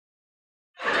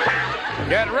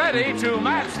Get ready to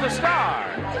match the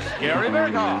stars. Gary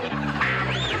Burghoff,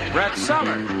 Brett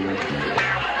Summers,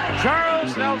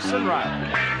 Charles Nelson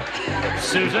Reilly,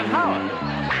 Susan Howard,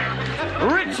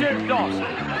 Richard Dawson,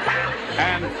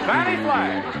 and Fannie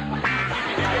Flagg.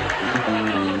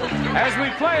 As we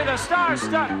play the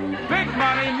star-studded Big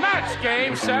Money Match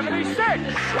Game 76. And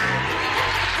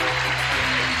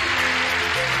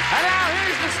now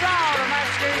here's the star of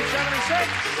Match Game 76,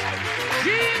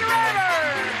 Gene Rayburn.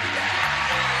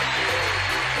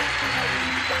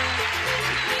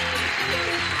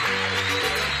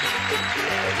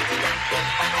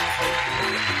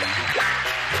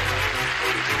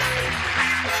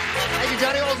 Thank you,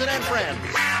 Johnny Olsen and friends.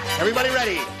 Everybody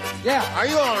ready? Yeah. Are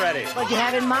you all ready? What you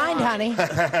have in mind, honey? You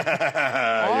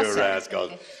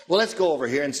rascals. Well, let's go over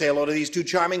here and say hello to these two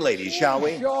charming ladies, shall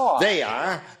we? Sure. They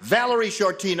are Valerie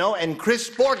Shortino and Chris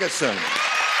Borgeson.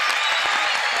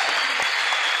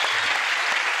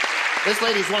 This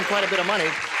lady's won quite a bit of money.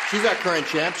 She's our current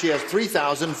champ. She has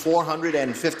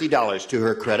 $3,450 to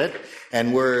her credit.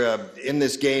 And we're in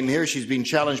this game here. She's being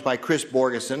challenged by Chris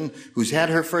Borgeson, who's had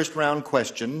her first round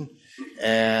question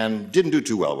and didn't do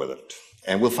too well with it.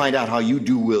 And we'll find out how you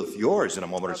do with yours in a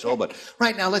moment or so. But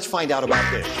right now, let's find out about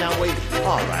this, shall we?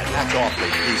 All right, that's awfully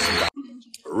decent.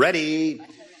 Ready?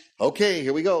 Okay,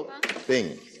 here we go.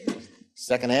 Bing.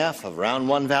 Second half of round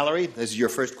one, Valerie. This is your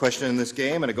first question in this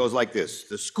game, and it goes like this.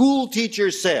 The school teacher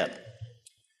said,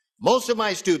 most of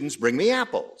my students bring me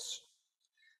apples,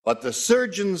 but the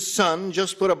surgeon's son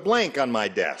just put a blank on my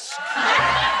desk.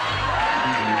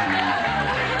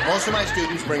 Most of my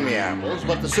students bring me apples,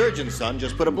 but the surgeon's son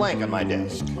just put a blank on my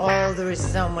desk. Oh, there is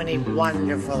so many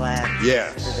wonderful answers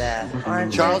Yes. to that,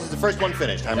 aren't Charles is the first one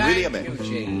finished. I'm really amazed. Thank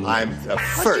you, Gene. I'm the there?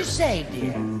 What'd you first. say,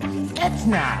 dear? That's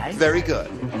nice. Very good.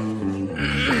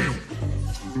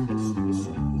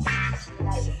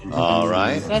 All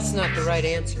right. That's not the right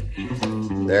answer.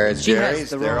 There's She has Jerry's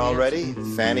the there wrong already.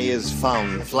 Fannie is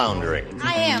floundering.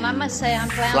 I am. I must say I'm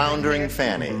Floundering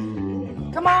Fannie.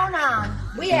 Come on.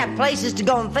 We have places to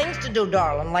go and things to do,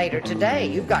 darling, later today.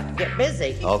 You've got to get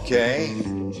busy. Okay.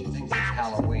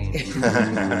 Halloween.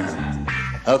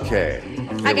 Okay. I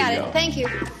Here got we it. go. Thank you.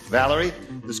 Valerie,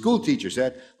 the school teacher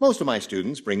said, most of my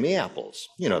students bring me apples.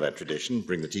 You know that tradition,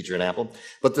 bring the teacher an apple.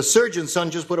 But the surgeon's son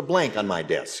just put a blank on my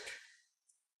desk.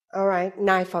 All right,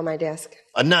 knife on my desk.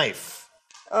 A knife.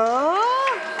 Oh!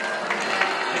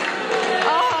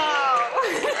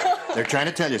 They're trying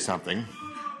to tell you something.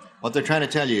 What they're trying to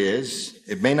tell you is,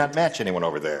 it may not match anyone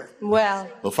over there. Well,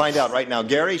 We'll find out right now.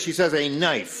 Gary, she says a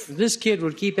knife. This kid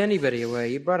would keep anybody away.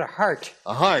 You brought a heart.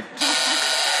 A heart.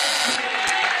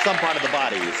 Some part of the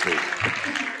body, you see.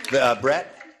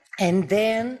 Brett? And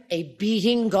then a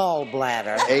beating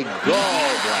gallbladder. A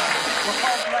gallbladder.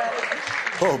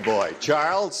 Oh, boy.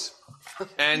 Charles?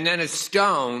 And then a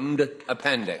stoned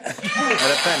appendix.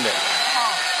 An appendix.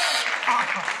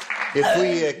 If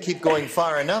we keep going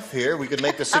far enough here, we could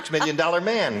make the $6 million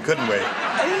man, couldn't we?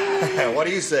 What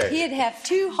do you say? He'd have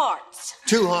 2 hearts.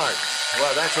 2 hearts.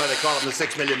 Well, that's why they call him the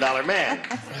 $6 million man.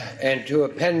 And to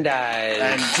appendize.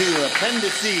 And 2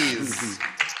 appendices.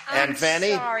 And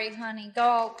Fannie? Sorry, honey.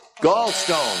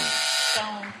 Gallstones.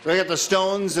 Stone. So we got the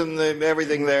stones and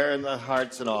everything there and the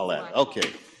hearts and all that.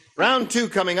 Okay. Round 2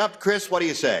 coming up. Chris, what do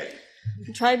you say?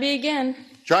 try B again.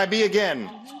 Try B again.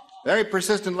 Very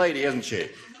persistent lady, isn't she?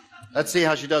 Let's see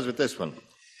how she does with this one.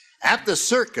 At the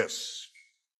circus,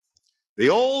 the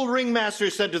old ringmaster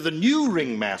said to the new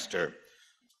ringmaster,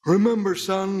 remember,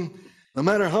 son, no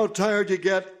matter how tired you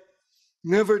get,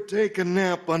 never take a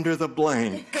nap under the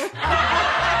blank.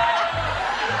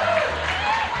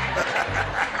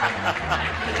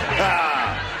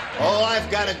 Oh, I've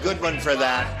got a good one for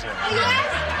that.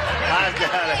 Yes? I've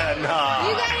got a, no.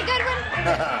 You got a good one?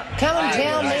 Come and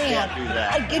tell me. I can't do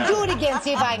that. Do it again,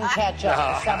 see if I can catch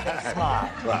up to something smart.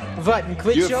 What, and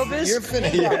quit showbiz? You're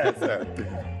finished. Yes, sir.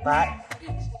 But,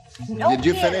 Did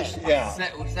you finish? Yeah.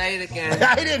 Say it again.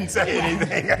 I didn't say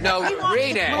anything. No,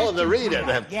 read it. Oh, the read it.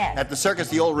 Yes. At the circus,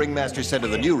 the old ringmaster said to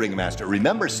the new ringmaster,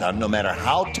 remember, son, no matter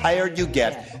how tired you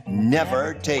get,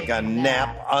 never take a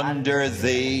nap under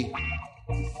the...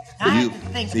 You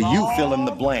fill in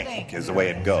the blank is the way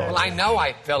it goes. Well, I know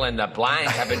I fill in the blank.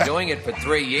 I've been doing it for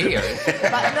 3 years.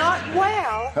 But not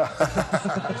well.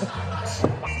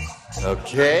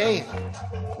 Okay.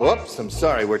 Whoops, I'm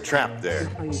sorry, we're trapped there.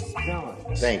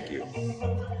 Thank you.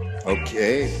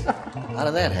 Okay. How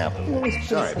did that happen?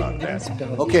 Sorry about that.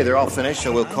 Okay, they're all finished,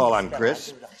 so we'll call on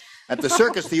Chris. At the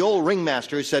circus, the old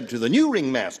ringmaster said to the new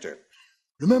ringmaster,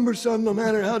 remember, son, no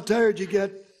matter how tired you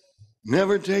get,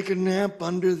 never take a nap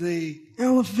under the...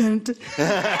 Elephant.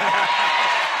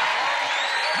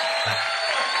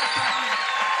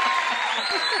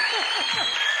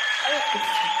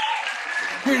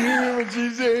 You hear what she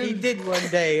said? He did one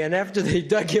day, and after they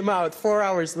dug him out, 4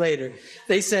 hours later,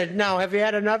 they said, "Now, have you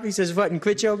had enough?" He says, "What, and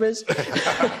quit showbiz?"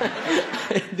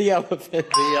 The elephant.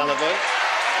 The elephant.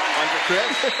 Uncle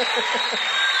Chris?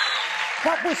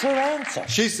 What was her answer?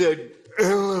 She said,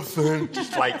 elephant.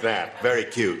 Just like that. Very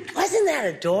cute. Wasn't that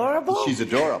adorable? She's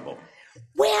adorable.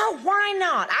 Well, why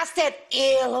not? I said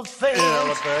elephant.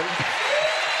 Elephant.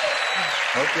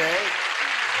 Okay.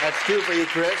 That's two for you,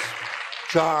 Chris.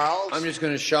 Charles. I'm just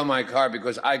going to show my card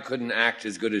because I couldn't act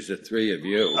as good as the three of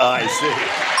you. I see.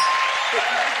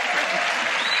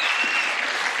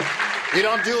 You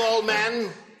don't do old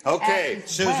men? Okay,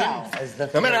 Susan. Well,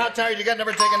 No matter how tired you get,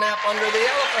 never take a nap under the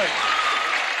elephant.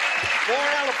 4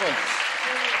 elephants.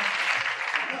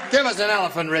 Give us an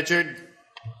elephant, Richard.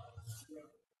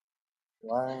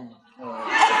 Lion's cage.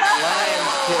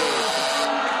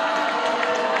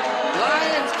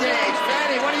 Lion's cage.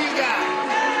 Fannie, what do you got?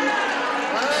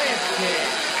 Lion's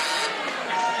cage.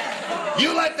 You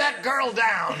let that girl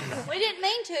down. We didn't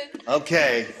mean to.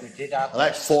 Okay. Well,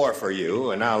 that's 4 for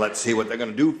you, and now let's see what they're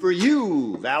going to do for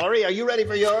you. Valerie, are you ready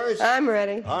for yours? I'm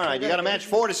ready. All right, you got to match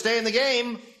 4 to stay in the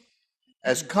game.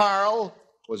 As Carl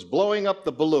was blowing up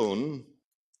the balloon,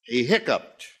 he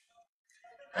hiccuped,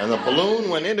 and the balloon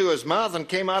went into his mouth and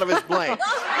came out of his blank.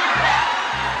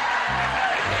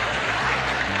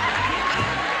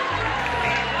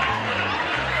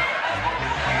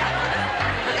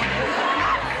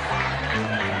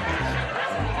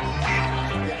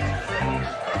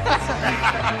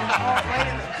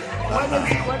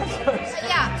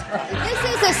 Yeah, this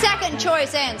is a second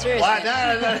choice answer, isn't Why, it?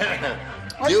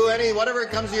 no. Do whatever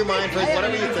comes to your mind, please,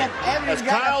 whatever you think. As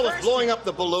Kyle was blowing up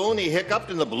the balloon, he hiccuped,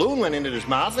 and the balloon went into his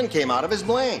mouth and came out of his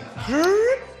blank.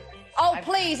 Oh,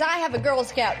 please, I have a Girl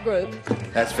Scout group.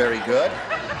 That's very good.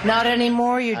 Not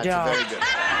anymore, you That's don't. very good.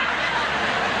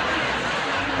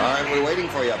 All right, we're waiting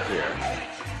for you up here.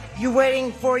 You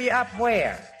waiting for you up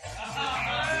where?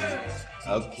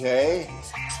 Okay.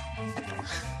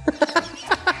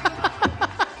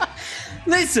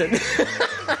 Listen,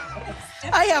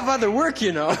 I have other work,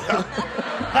 you know.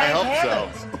 I hope so.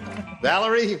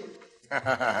 Valerie?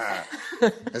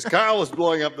 As Carl was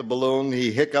blowing up the balloon,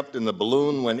 he hiccuped, and the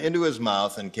balloon went into his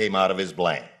mouth and came out of his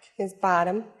blank. His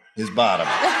bottom. His bottom.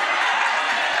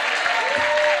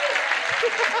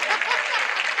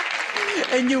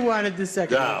 And you wanted the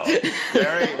second Now, one.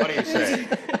 Gary, what do you say?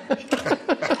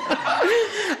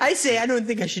 I say I don't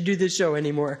think I should do this show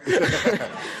anymore.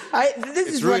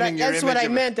 That's what I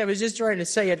meant. I was just trying to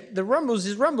say it. The Rumble's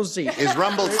his rumble seat. His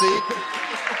rumble seat?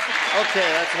 Okay,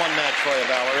 that's one match for you,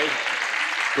 Valerie.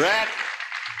 Brett?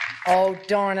 Oh,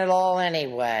 darn it all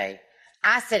anyway.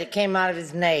 I said it came out of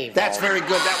his navel. That's very good.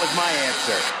 That was my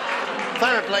answer.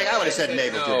 Fire play, I would have said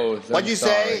navel, too. What'd you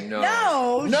say?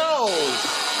 No. Nose.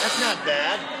 That's not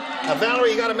bad. Valerie,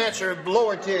 you got to match her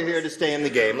lower tier here to stay in the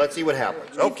game. Let's see what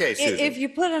happens. Okay, Susan. If you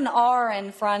put an R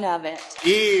in front of it.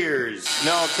 Ears.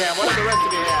 No, Cam, what do the rest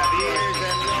of you have? Ears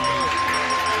and nose.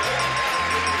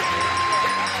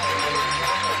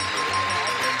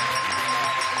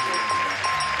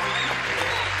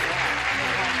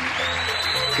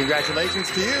 Congratulations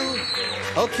to you.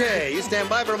 Okay, you stand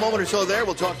by for a moment or so there.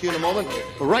 We'll talk to you in a moment.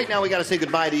 But right now, we got to say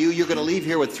goodbye to you. You're going to leave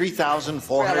here with $3,450.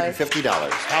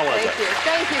 How was it? Thank you.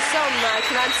 Thank you so much,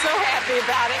 and I'm so happy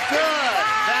about it. Good.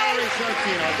 Bye. Valerie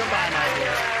Sortino. Goodbye, my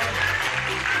dear.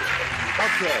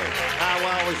 Okay.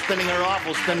 While we're spinning her off,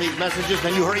 we'll spin these messages,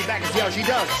 then you hurry back and see how she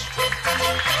does.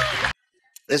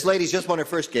 This lady's just won her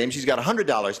first game. She's got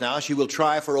 $100 now. She will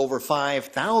try for over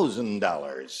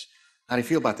 $5,000. How do you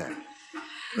feel about that?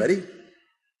 Ready?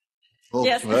 Oh,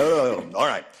 Yes. All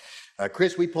right.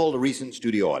 Chris, we polled a recent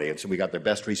studio audience, and we got their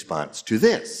best response to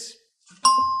this.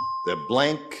 The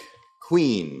blank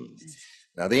queen.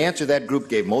 Now, the answer that group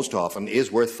gave most often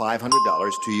is worth $500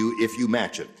 to you if you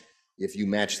match it. If you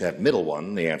match that middle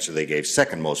one, the answer they gave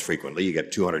second most frequently, you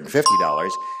get $250,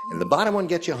 and the bottom one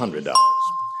gets you $100.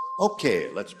 Okay,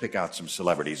 let's pick out some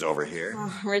celebrities over here.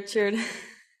 Oh, Richard.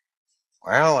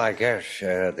 Well, I guess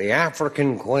the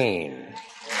African Queen.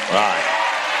 Right.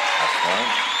 That's one.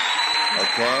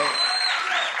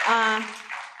 Okay.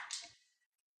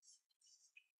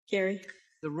 Gary.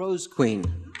 The Rose Queen.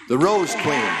 The Rose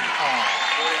Queen.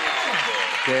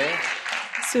 Okay.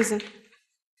 Susan.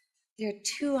 There are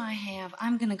two I have.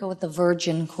 I'm going to go with the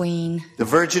Virgin Queen. The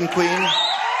Virgin Queen.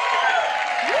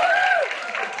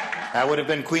 That would have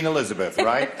been Queen Elizabeth,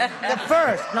 right? The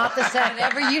first, not the second.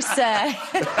 Whatever you say.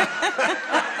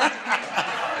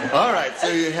 All right, so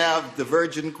you have the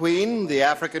Virgin Queen, the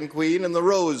African Queen, and the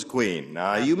Rose Queen.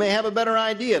 Now, you may have a better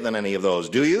idea than any of those,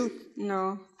 do you?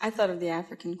 No, I thought of the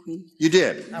African queen. You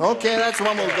did? Okay, that's the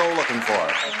one we'll go looking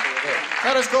for.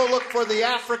 Let us go look for the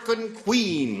African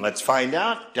queen. Let's find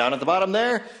out, down at the bottom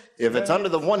there, if it's under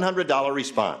the $100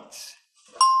 response.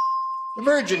 The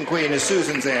Virgin Queen is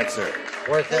Susan's answer.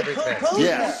 Worth every penny.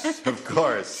 Yes, of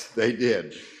course, they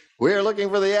did. We're looking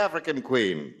for the African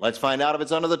Queen. Let's find out if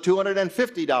it's under the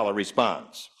 $250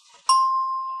 response.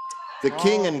 The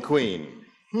King and Queen.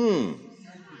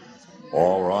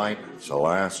 All right, it's the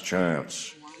last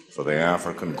chance for the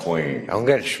African Queen. Don't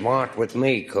get smart with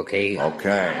me, Cookie.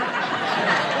 Okay.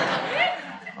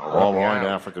 All right,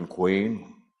 African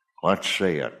Queen. Let's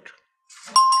see it.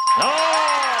 No!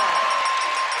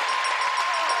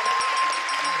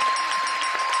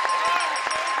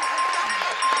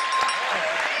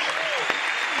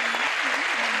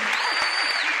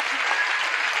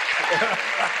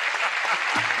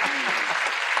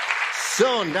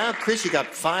 So now, Chris, you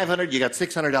got $500, you got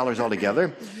 $600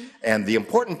 altogether. And the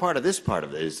important part of this part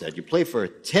of it is that you play for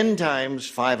 10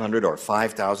 times $500 or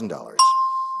 $5,000.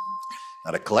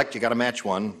 Now to collect, you got to match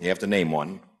one. You have to name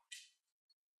one.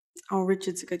 Oh,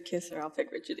 Richard's a good kisser. I'll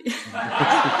pick Richard.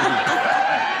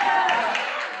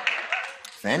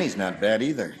 Fannie's not bad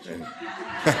either.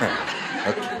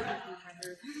 Okay.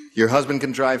 Your husband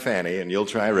can try Fannie, and you'll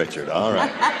try Richard. All right.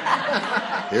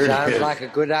 Here Sounds it is. like a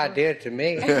good idea to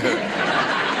me.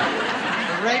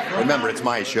 Remember, it's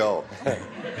my show.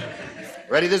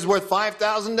 Ready? This is worth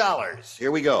 $5,000.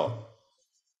 Here we go.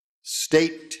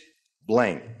 State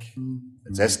blank.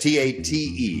 It's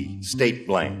S-T-A-T-E. State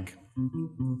blank.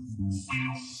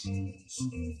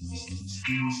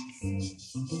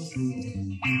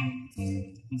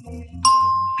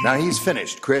 Now he's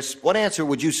finished. Chris, what answer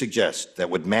would you suggest that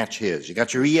would match his? You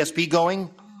got your ESP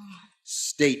going?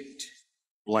 State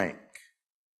blank.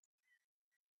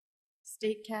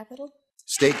 State capital?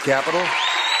 State capital?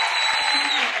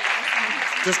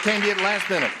 Just came to you at the last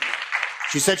minute.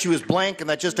 She said she was blank, and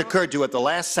that just occurred to you at the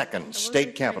last second.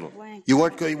 State capital. You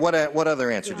weren't. What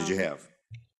other answer did you have?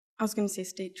 I was going to say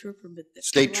state trooper, but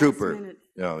State trooper.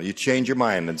 No, you changed your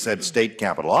mind and said state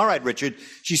capital. All right, Richard.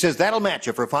 She says that'll match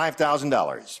you for $5,000.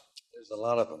 There's a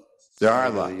lot of them. There are a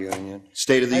State lot. of the Union.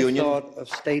 State of the Union. I thought of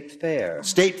State Fair.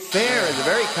 State Fair is a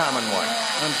very common one.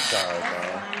 I'm sorry,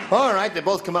 Bob. All right, they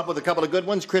both come up with a couple of good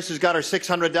ones. Chris has got her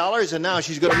 $600, and now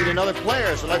she's going to meet another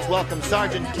player. So let's welcome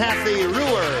Sergeant Kathy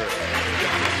Ruhr.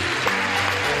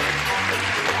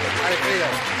 How do you feel?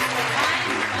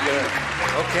 Good.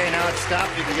 Okay, now it's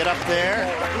stopped. You can get up there.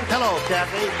 Hello,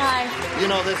 Kathy. Hi. You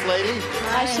know this lady?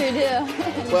 I sure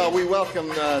do. Well, we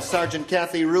welcome Sergeant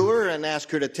Kathy Ruhr and ask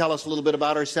her to tell us a little bit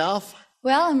about herself.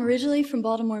 Well, I'm originally from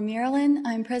Baltimore, Maryland.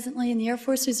 I'm presently in the Air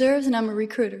Force Reserves, and I'm a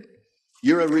recruiter.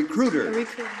 You're a recruiter? A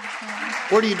recruiter.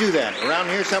 Where do you do that? Around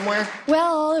here somewhere?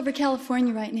 Well, all over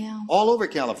California right now. All over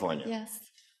California? Yes.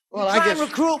 Well, Try and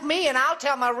recruit me, and I'll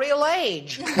tell my real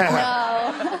age. No.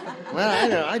 Well, I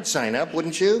know. I'd sign up,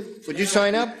 wouldn't you? Would you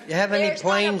sign up? You have any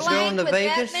planes going to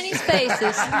Vegas? That many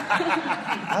spaces.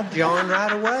 I'll join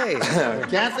right away.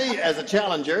 Kathy, as a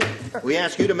challenger, we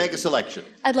ask you to make a selection.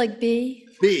 I'd like B.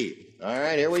 B. All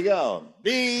right, here we go.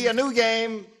 B, a new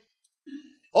game.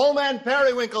 Old Man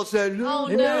Periwinkle said... Oh,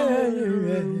 no.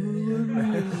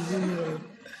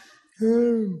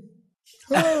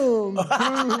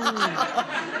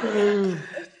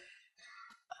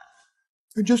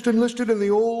 I just enlisted in the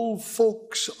old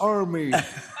folks' army. In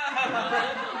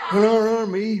our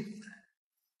army,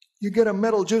 you get a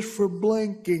medal just for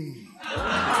blanking.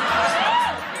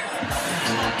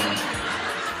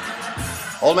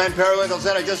 Old Man Periwinkle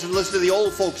said, I just enlisted in the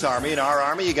old folks' army. In our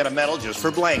army, you get a medal just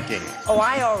for blanking. Oh,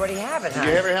 I already have it, Did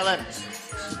you ever hear that?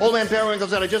 Old Man Periwinkle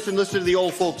said, I just enlisted in the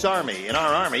old folks' army. In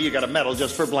our army, you got a medal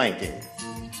just for blanking.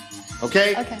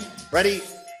 Okay? Okay. Ready?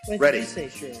 Ready.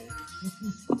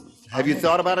 Have you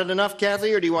thought about it enough,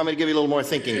 Kathy, or do you want me to give you a little more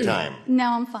thinking time? No,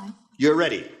 I'm fine. You're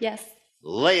ready. Yes.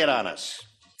 Lay it on us.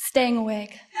 Staying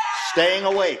awake. Staying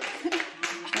awake.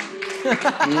 You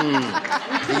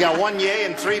got 1 yay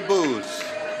and 3 boos.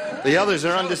 The others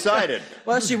are undecided.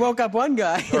 Well, she woke up one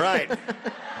guy. All right.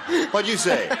 What'd you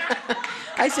say?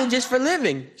 I said just for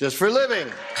living. Just for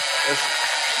living.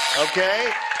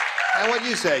 Okay. And what'd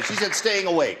you say? She said staying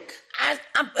awake.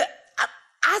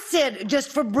 I said just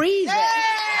for breathing.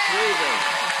 Breathing.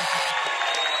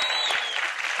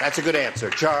 That's a good answer.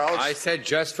 Charles? I said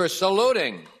just for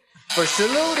saluting. For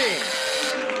saluting.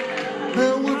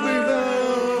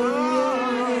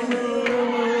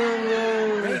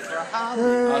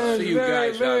 I'll see you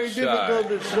guys outside.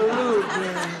 To salute,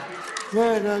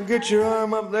 right, now get your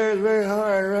arm up there. It's very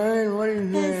hard, right? What do you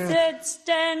He said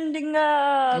standing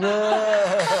up.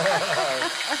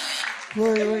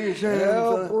 What are you saying?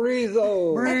 Oh, breathe.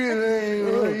 Breathing.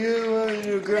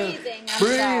 Breathing. I'm Breathing.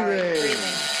 sorry. Breathing.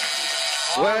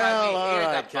 Well, all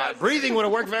right, Cat. Breathing would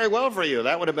have worked very well for you.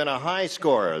 That would have been a high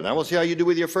score. Now we'll see how you do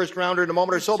with your first rounder in a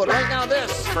moment or so. But right now,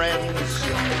 this, friends.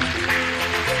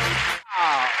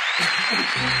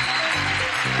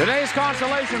 Today's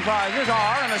consolation prizes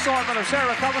are an assortment of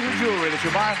Sarah Coventry jewelry that you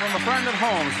buy from a friend at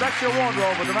home. Stretch your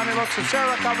wardrobe with the many looks of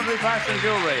Sarah Coventry fashion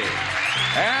jewelry.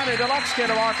 And a deluxe kit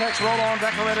of Artex roll-on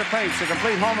decorator paints, a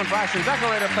complete home and fashion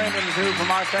decorator paint in the tube from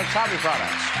Artex Hobby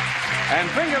Products. And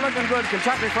finger-looking good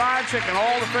Kentucky Fried Chicken.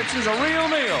 All the fixings a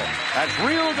real meal. That's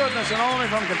real goodness and only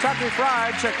from Kentucky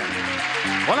Fried Chicken.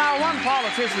 Well, now, one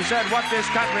politician said what this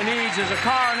country needs is a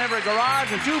car in every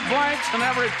garage and 2 blanks in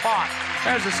every pot.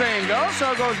 As the saying goes,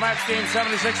 so goes Match Game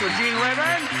 76 with Gene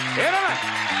Rayburn in a minute.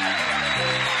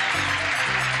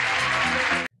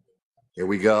 Here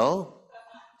we go.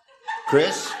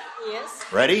 Chris? Yes?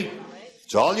 Ready?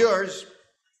 It's all yours.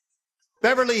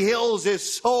 Beverly Hills is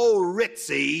so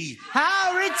ritzy.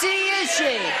 How ritzy is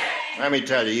she? Let me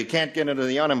tell you, you can't get into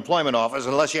the unemployment office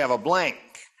unless you have a blank.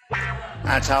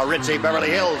 That's how ritzy Beverly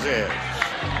Hills is.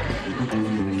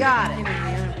 Got it.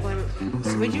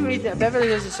 So would you read that? Beverly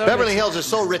Hills is so Beverly ritzy. Hills is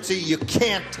so ritzy, you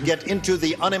can't get into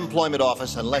the unemployment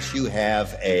office unless you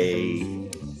have a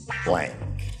blank.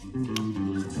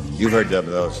 You've heard of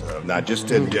those. Now, just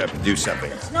to do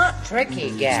something. It's not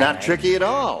tricky, Gary. It's not tricky at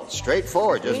all.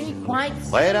 Straightforward. Just Really quite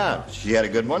lay it out. She had a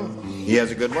good one. He has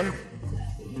a good one.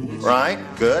 Right?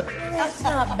 Good. That's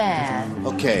not bad.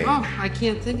 Okay. Oh, I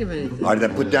can't think of anything. All right,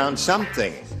 then put down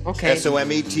something. Okay.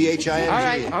 SOMETHING. All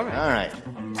right, all right. All right.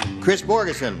 Chris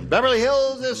Borgeson. Beverly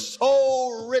Hills is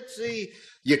so ritzy,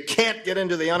 you can't get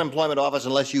into the unemployment office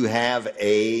unless you have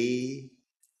a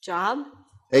Job?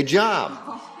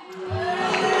 job.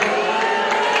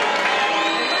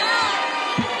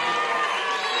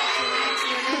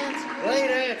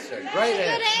 Great answer. Great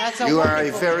answer. That's a You are a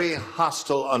wonderful- very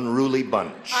hostile, unruly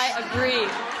bunch. I agree.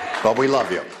 But we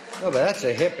love you. Oh, but that's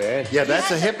a hip answer. Yeah,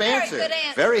 that's a hip very answer. good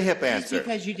answer. Very hip Just answer.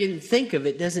 because you didn't think of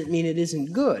it doesn't mean it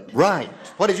isn't good. Right.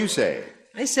 What did you say?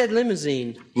 I said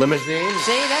limousine. Limousine?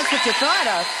 See, that's what you thought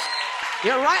of.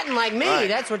 You're writing like me. Right.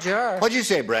 That's what you are. What'd you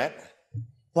say, Brett?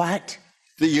 What?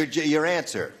 Your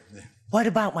answer. What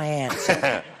about my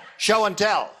answer? Show and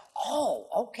tell. Oh,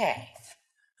 okay.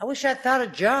 I wish I'd thought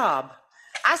of job.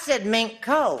 I said mink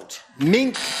coat.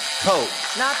 Mink coat.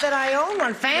 Not that I own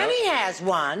one. Fannie has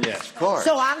one. Yes, of course.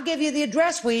 So I'll give you the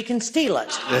address where you can steal it.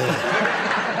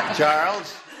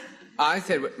 Charles? I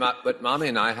said what Mommy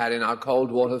and I had in our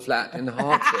cold water flat in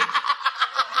Hartford.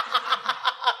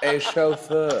 A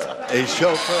chauffeur. A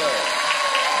chauffeur.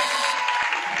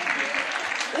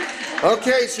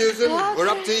 Okay, Susan, we're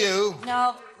up to you.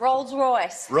 No, Rolls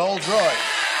Royce. Rolls Royce.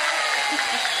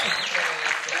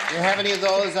 You have any of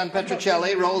those on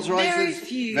Petrocelli, Rolls Royces? Very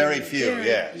few. Very few,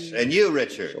 yes. And you,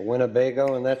 Richard? A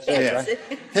Winnebago, and that's it, Yes. right?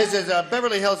 His is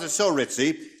Beverly Hills is so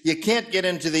ritzy, you can't get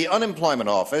into the unemployment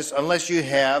office unless you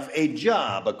have a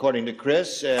job, according to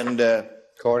Chris, and...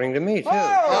 According to me, too.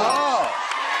 Oh!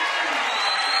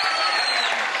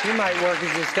 She might work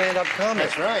as a stand-up comic.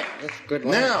 That's right. That's a good.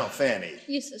 Now, Fannie,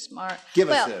 You're so smart. Give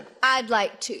us well, a- I'd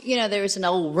like to. You know, there was an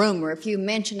old rumor. If you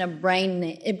mention a brand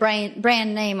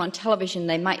name on television,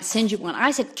 they might send you one. I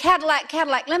said Cadillac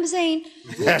limousine.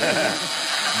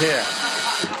 yeah.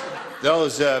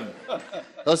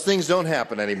 Those things don't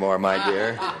happen anymore, my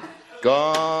dear.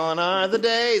 Gone are the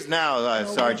days. Now,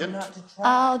 Sergeant,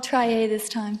 I'll try A this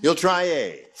time. you'll try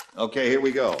A. Okay, here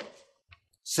we go.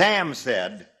 Sam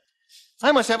said,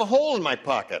 I must have a hole in my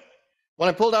pocket. When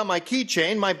I pulled out my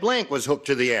keychain, my blank was hooked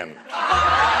to the end.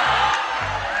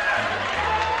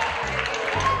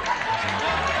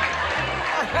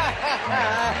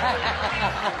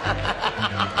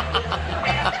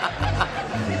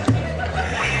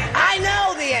 I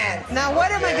know the answer. Now,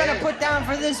 what am I going to put down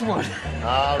for this one?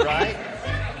 All right.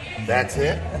 That's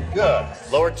it. Good.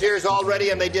 Lower tiers all ready,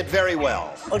 and they did very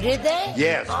well. Oh, did they?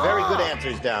 Yes, very good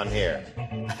answers down here.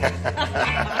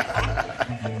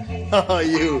 Oh,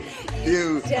 you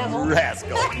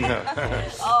rascal.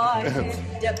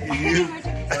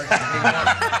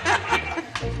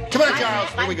 Come on, Charles.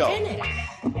 Here we go.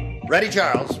 Ready,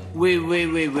 Charles?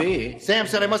 Oui. Sam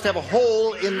said I must have a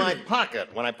hole in my pocket.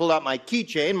 When I pulled out my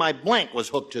keychain, my blank was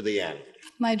hooked to the end.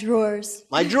 My drawers.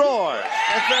 My drawer.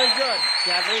 That's very good,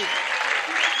 Kathy.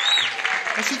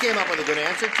 Well, she came up with a good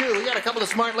answer, too. We got a couple of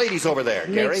smart ladies over there,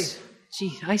 Gary.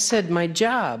 Gee, I said my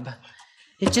job.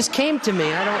 It just came to me.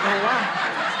 I don't know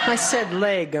why. I said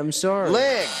leg. I'm sorry.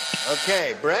 Leg.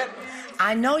 Okay, Brett?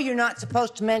 I know you're not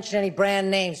supposed to mention any brand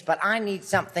names, but I need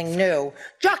something new.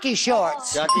 Jockey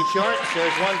shorts. Jockey shorts.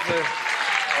 There's one for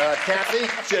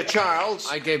Kathy. Charles.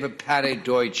 I gave a Patty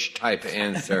Deutsch type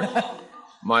answer.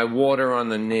 My water on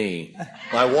the knee.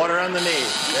 My water on the knee.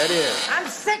 That is. I'm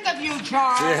sick of you,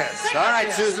 Charles. Yes. All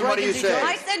right, Susan, what do you say?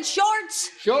 I said shorts.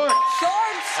 Shorts.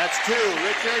 Shorts. That's 2.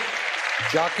 Richard.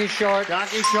 Jockey shorts.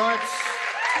 Jockey shorts.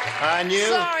 And you?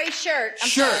 Sorry, shirt. I'm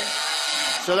Shirt. sorry.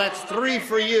 So that's 3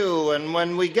 for you, and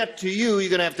when we get to you, you're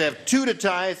going to have 2 to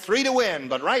tie, 3 to win.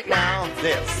 But right now,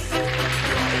 this.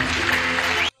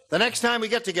 The next time we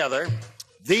get together,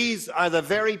 these are the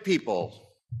very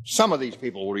people. Some of these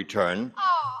people will return.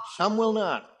 Some will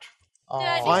not.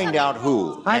 Find out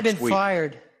who. I've been next week.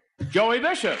 fired. Joey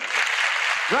Bishop,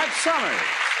 Brett Summers,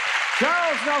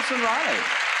 Charles Nelson Reilly,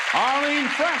 Arlene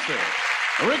Fraser,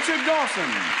 Richard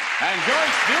Dawson, and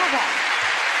Joyce Burghoff.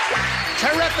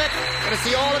 Terrific. Going to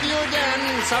see all of you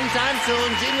again sometime soon.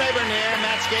 Gene Rayburn here,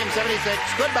 Match Game 76.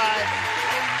 Goodbye.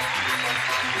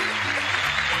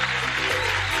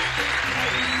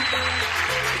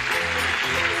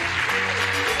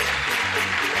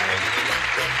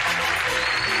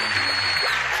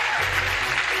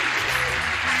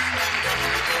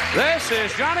 This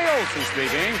is Johnny Olson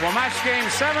speaking for Match Game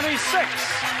 76,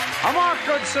 a Mark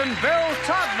Goodson, Bill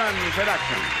Todman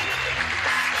production.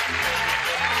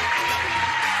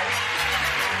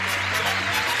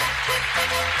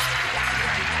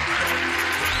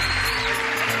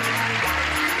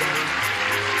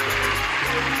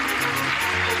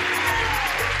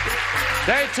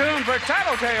 Stay tuned for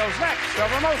Tattletales next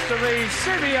over most of the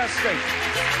CBS stations.